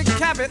yet, Dick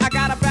Cavett. I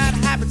got a bad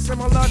habit,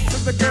 similar to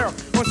the girl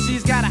when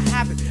she's got a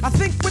habit. I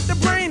think with the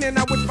brain, and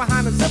I wish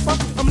behind the zipper.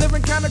 I'm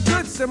living kinda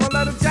good,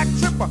 similar to Jack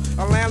Tripper.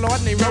 A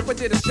landlord named Roper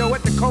did a show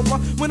at the Copa.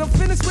 When I'm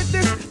finished with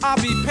this,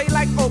 I'll be paid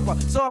like Oprah.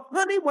 So if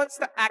honey wants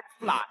to act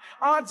fly,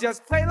 I'll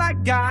just play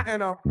like guy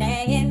and I'll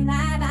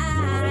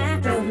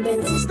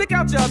stick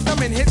out your thumb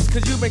and hits,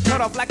 cause you've been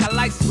cut off like a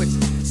light switch.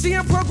 See,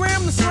 I'm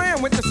programmed to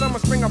slam with the summer,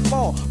 spring, or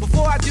fall.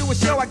 Before I do a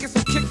show, I get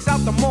some kicks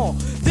out the mall.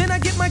 Then I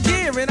get my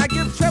gear and I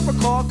give Trevor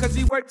a call, cause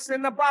he works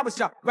in the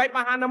barbershop right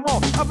behind the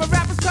mall. Other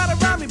rappers try to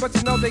rhyme me, but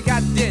you know they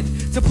got dead.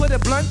 To put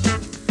it blunt,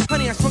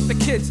 honey, I shrunk the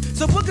kids.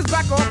 So bookers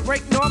back off,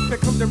 break north, here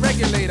comes the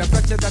regulator.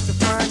 Betcha that's a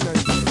fine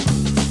night.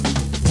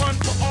 One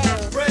for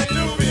all. Red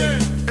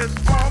Nubian. It's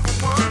far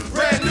from one.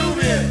 Red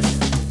Nubian.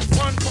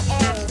 One for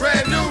all.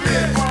 Red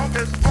Nubian.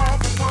 It's far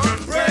from one.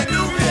 Red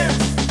Nubian.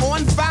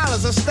 On file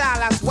is a style,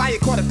 that's why you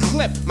caught a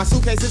clip. My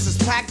suitcases is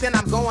packed and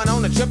I'm going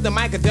on a trip to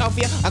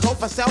Philadelphia. I go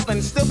for self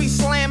and still be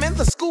slamming.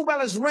 The school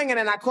bell is ringing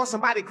and I caught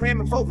somebody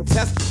cramming for the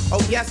test.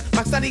 Oh yes,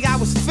 my study guy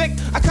was thick.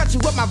 I cut you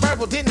with my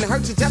verbal, didn't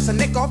hurt you, just a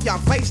nick off your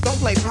face. Don't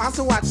play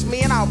possum, watch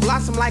me and I'll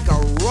blossom like a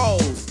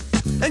rose.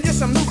 And get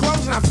some new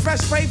clothes and I'm fresh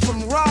straight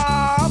from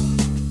Rob.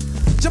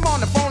 Jump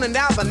on the phone and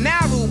dial the now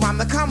room. I'm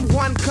the come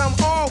one, come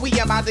all. We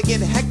about to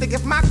get hectic.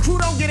 If my crew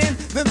don't get in,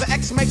 then the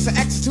X makes an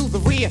X to the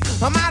rear.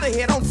 I'm out of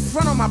here, don't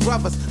front on my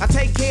brothers. I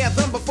take care of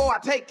them before I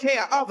take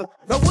care of others.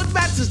 The wood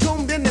bats is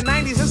doomed in the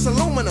 90s, it's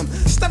aluminum.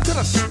 Step to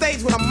the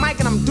stage with a mic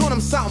and I'm doing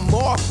them something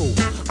awful.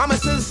 I'm a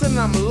citizen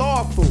and I'm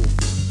lawful.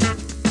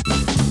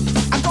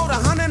 I go to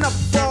hunting a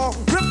fall,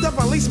 ripped up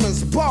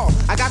policeman's ball.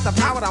 I got the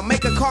power to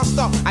make a car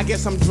stop. I get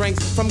some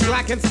drinks from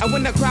Glackens, and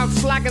when the crowd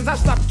slackens, I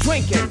stop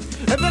drinking.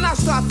 And then I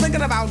start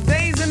thinking about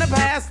days in the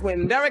past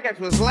when Derek X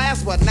was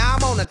last, but now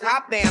I'm on the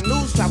top. Damn,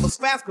 news travels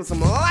fast, cause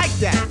I'm like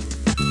that.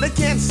 They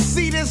can't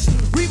see this.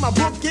 Read my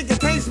book, it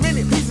contains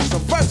many pieces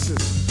of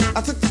verses.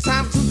 I took the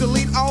time to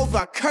delete all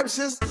the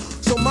curses.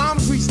 So So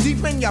moms reach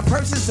deep in your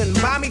purses and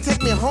mommy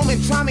take me home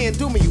and try me and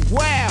do me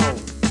well.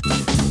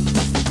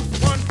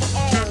 One for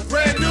all,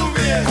 brand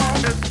Nubian.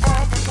 It's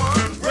all for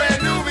one,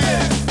 brand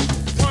Nubian.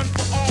 One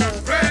for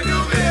all, brand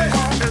Nubian.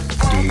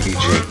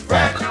 DJ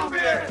Rack.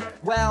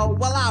 Well,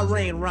 I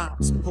rain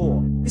rhymes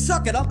poor. You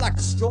suck it up like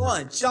a straw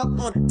and jump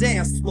on the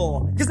dance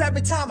floor. Cause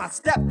every time I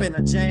step in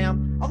a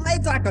jam, I'm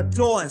made like a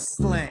door and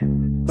slam.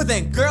 But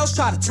then girls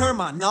try to turn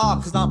my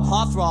knob cause I'm a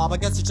heartthrob. I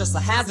guess it's just a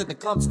hazard that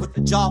comes with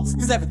the job.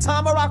 Cause every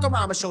time I rock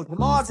around, I show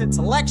Lamar's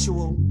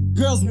intellectual.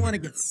 Girls wanna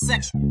get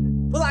sexual.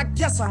 Well, I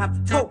guess I have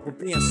to cope with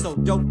being so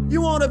dope.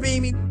 You wanna be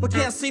me, but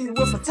can't see me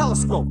with a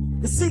telescope.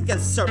 You seek and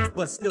search,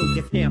 but still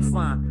you can't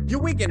find. You're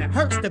weak and it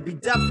hurts to be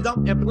deaf,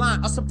 dumb, and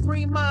blind. A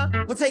supreme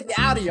mind will take you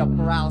out of your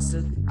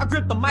paralysis. I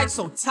grip the mic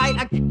so tight,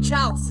 I get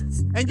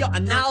calluses. And your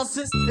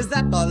analysis is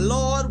that the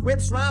Lord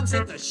whips rhymes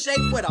into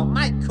shape with a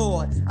mic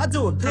cord. I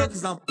do it good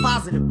cause I'm a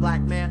positive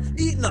black man,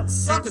 eating up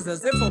suckers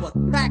as if I was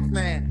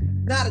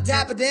Pac-Man. Not a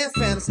dapper dance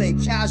fan to stay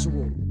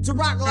casual. To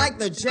rock like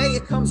the J,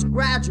 it comes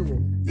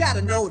gradual. You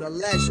gotta know the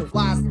leisure,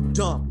 wise and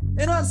dumb.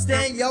 And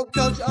understand your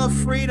culture of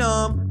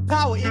freedom.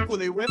 Power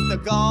equally with the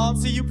God,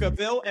 so you can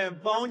build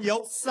and bone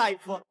your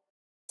cipher.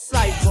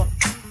 Cipher,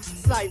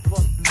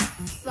 cipher,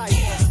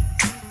 cipher,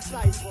 cipher,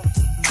 cipher.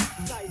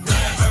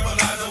 Grand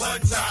Verbalizer,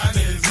 what time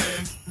is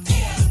it?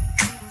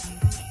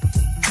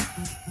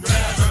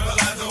 Grand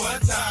Verbalizer,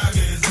 what time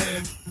is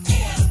it?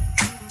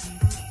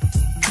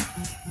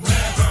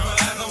 Grand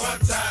Verbalizer, what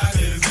time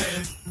is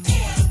it?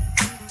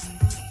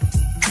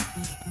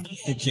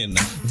 African,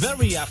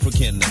 very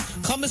African.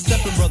 Come and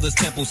step in brother's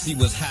temple, see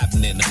what's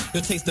happening.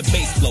 You'll taste the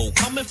bass flow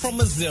coming from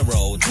a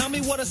zero. Tell me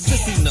what a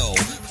sissy know.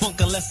 Funk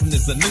a lesson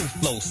is a new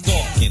flow.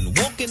 Stalking,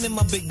 walking in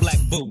my big black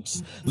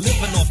boots.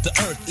 Living off the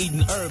earth,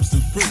 eating herbs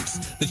and fruits.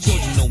 The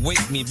children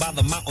await me by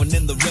the mountain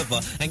and the river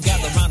and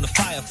gather around the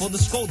fire for the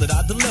scroll that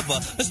I deliver.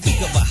 Let's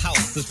speak of a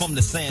house that's from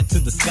the sand to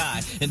the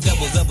sky. And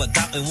devils ever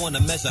doubt and want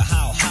to measure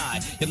how high.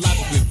 Your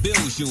logic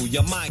reveals you,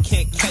 your mind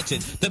can't catch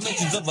it.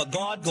 Dimensions of a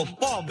god go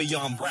far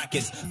beyond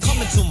brackets.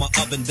 Come into my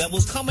oven,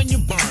 devils, come and you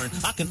burn.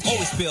 I can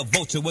always feel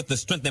vulture with the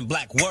strength and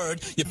black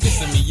word. You're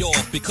pissing me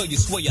off because you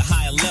swear you're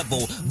higher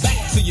level.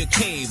 Back to your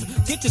cave,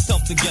 get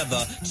yourself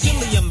together.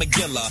 Chili and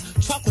McGilla,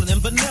 chocolate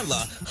and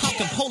vanilla. How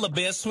can polar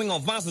bears swing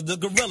on vines with the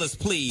gorillas,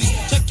 please?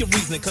 Check your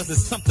reasoning cause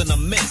there's something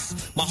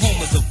amiss. My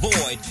home is a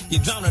void, you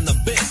drown in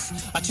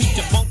abyss. I teach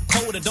your funk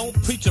code and don't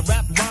preach a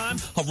rap rhyme.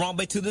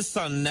 Harambe to the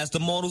sun as the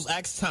mortals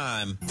ask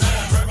time.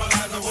 Grand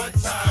Verbalizer, what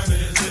time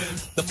is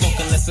it? The funk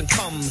lesson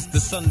comes, the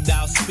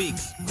sundial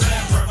speaks.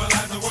 Grand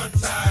Verbalizer, what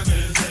time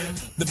is it?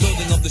 The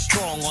building of the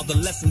strong are the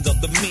lessons of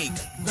the meek.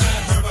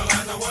 Grand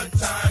Verbalizer, what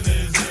time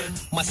is it?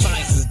 My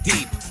science is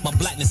deep, my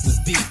blackness is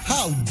deep.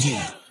 How deep?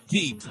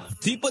 Deep,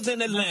 deeper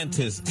than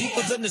Atlantis,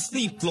 deeper than the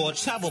sea floor,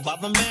 traveled by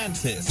the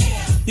mantis.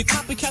 Your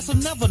copycats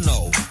will never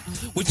know.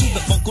 With you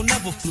the funk will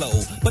never flow,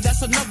 but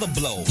that's another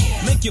blow.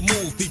 Make your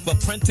move, thief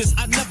apprentice,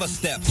 I never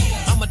step.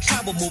 I'm a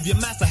tribal move your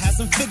master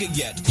hasn't figured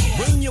yet.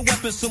 Bring your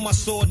weapons to my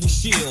sword and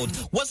shield.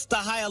 What's the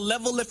higher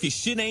level if your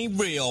shit ain't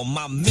real?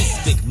 My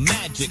mystic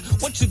magic,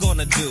 what you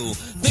gonna do?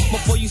 Think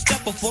before you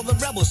step before the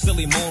rebel,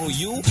 silly mortal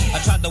you. I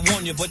tried to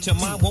warn you, but your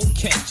mind won't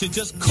catch. You're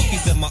just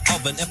cookies in my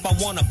oven. If I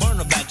wanna burn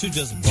a bat, you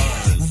just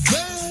burn.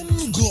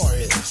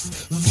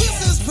 Vainglorious.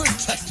 This is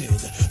protected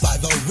by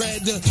the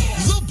red,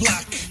 the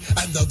black,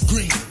 and the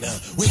green.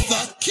 With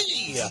the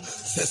key,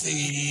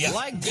 sissy.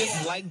 Like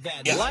this, like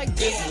that. Like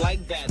this,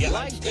 like that.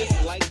 Like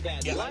this, like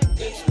that. Like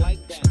this,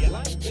 like that.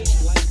 Like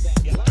this, like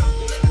that. Like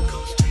this, like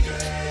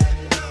that.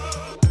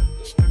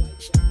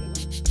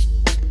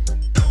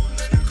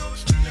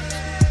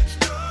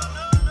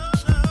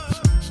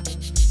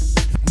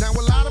 Now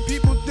a lot of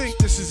people think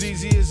this is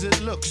easy as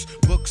it looks.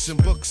 Books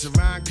and books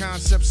around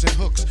concepts and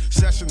hooks.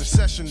 Session to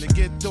session to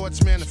get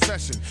thoughts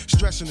manifesting.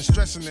 Stressing and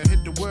stressing to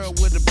hit the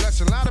world with a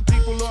blessing. A lot of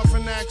people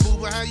often ask, cool,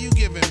 but how you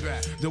giving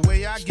back? The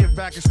way I give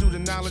back is through the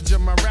knowledge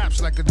of my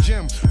raps, like a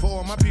gym. For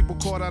all my people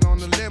caught out on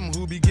the limb,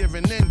 who be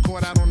giving in,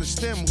 caught out on the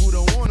stem, who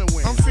don't wanna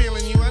win. I'm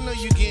feeling you, I know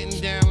you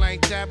getting down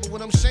like that, but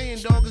what I'm saying,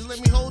 dog, is let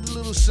me hold a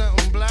little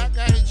something black.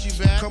 I hit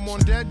you back. Come on,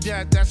 dead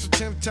dad, that's the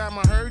 10th time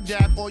I heard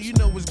that. All you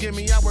know is give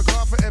me, I work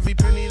hard for every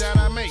penny that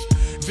I make.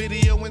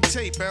 Video and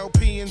tape,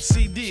 LP and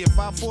CD. If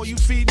I fall, you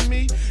feeding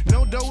me?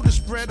 No dough to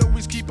spread,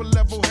 always keep a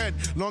level head.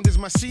 Long as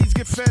my seeds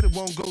get fed, it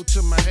won't go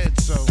to my head,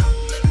 so. Don't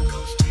let it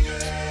go to your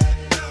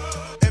head,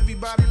 no.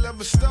 Everybody love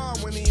a star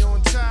when he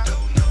on top.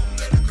 Don't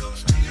let it go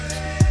to your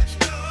head,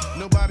 no.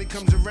 Nobody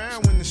comes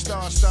around when the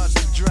star starts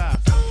to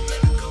drop. Don't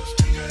let it go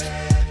to your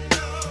head,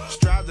 no.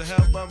 Strive to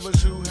help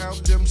others who help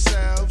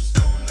themselves.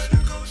 Don't let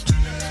it go to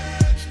your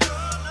head,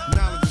 no.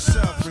 Knowledge of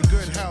self and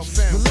good health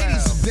and The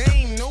wealth. lady's a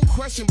dame, no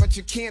question, but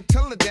you can't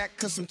tell her that,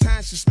 cause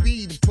sometimes she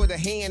speed to put her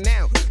hand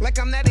out. Like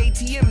I'm that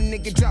ATM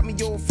nigga, drop me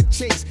off for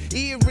chase.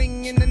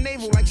 Earring in the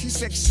navel like she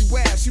sexual.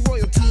 She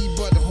royalty,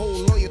 but the whole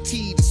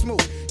loyalty to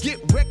smoke. Get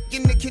wrecked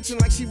in the kitchen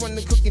like she run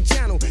the cooking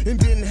channel. And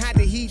then hide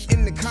the heat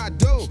in the car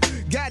door.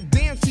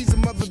 Goddamn, she's a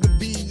mother to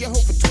be, your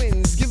hope for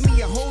twins. Give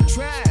me a whole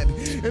tribe.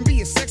 And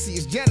being sexy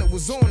as Janet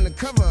was on the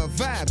cover of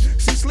Vibe.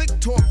 She slick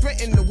talk,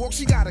 threatened to walk.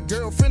 She got a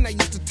girlfriend that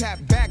used to tap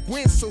back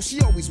when, so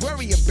she always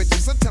worry a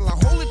bitches until I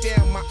hold it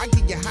down. I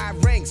give you high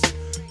ranks.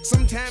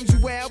 Sometimes you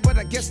wild, but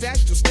I guess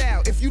that's your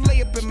style. If you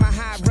lay up in my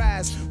high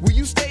rise, will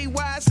you stay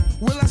wise?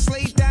 Will I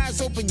slay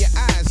thighs? Open your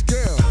eyes,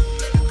 girl.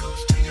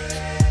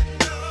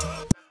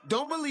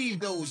 Don't believe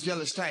those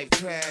jealous type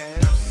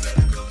crabs,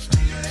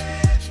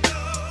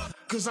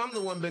 cause I'm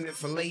the one been in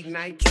for late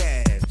night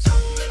cabs.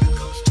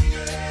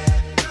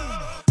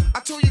 I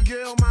told you,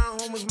 girl, my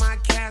home is my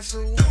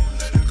castle.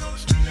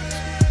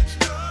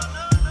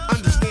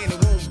 Understand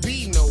it won't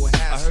be no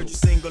hassle. I heard you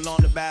single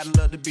on the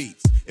Battle of the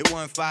Beats. It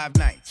won 5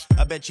 nights.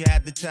 I bet you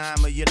had the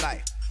time of your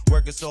life.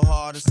 Working so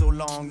hard and so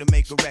long to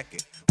make a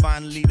record.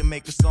 Finally to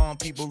make a song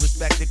people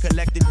respect it.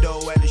 Collected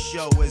dough at a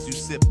show as you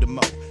sip the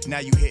mo. Now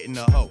you hitting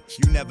a hoe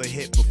you never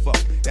hit before.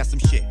 That's some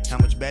shit. How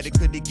much better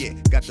could it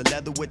get? Got the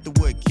leather with the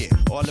wood kit.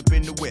 All up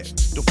in the whip.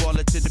 Don't fall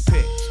into the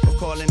pit of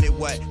calling it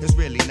what it's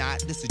really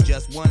not. This is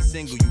just one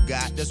single you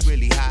got that's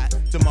really hot.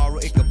 Tomorrow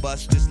it could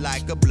bust just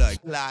like a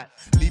blood clot.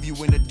 Leave you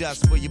in the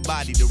dust for your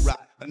body to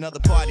rock. Another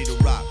party to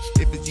rock.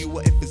 If it's you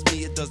or if it's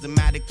me, it doesn't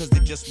matter, cause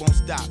it just won't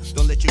stop.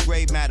 Don't let your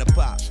grave matter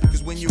pop,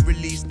 cause when you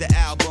release the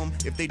album,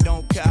 if they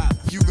don't cop,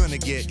 you gonna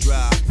get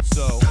dropped.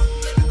 So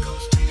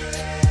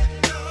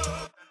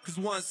cause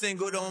one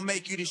single don't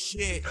make you the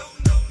shit.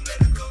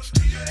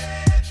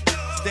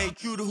 Stay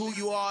true to who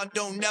you are and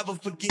don't never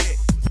forget.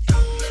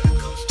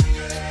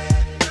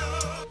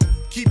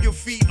 Keep your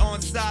feet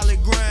on solid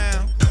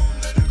ground,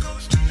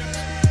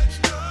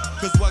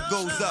 cause what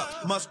goes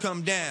up must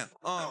come down.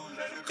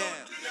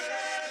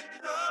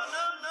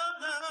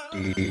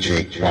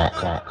 DJ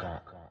Rock.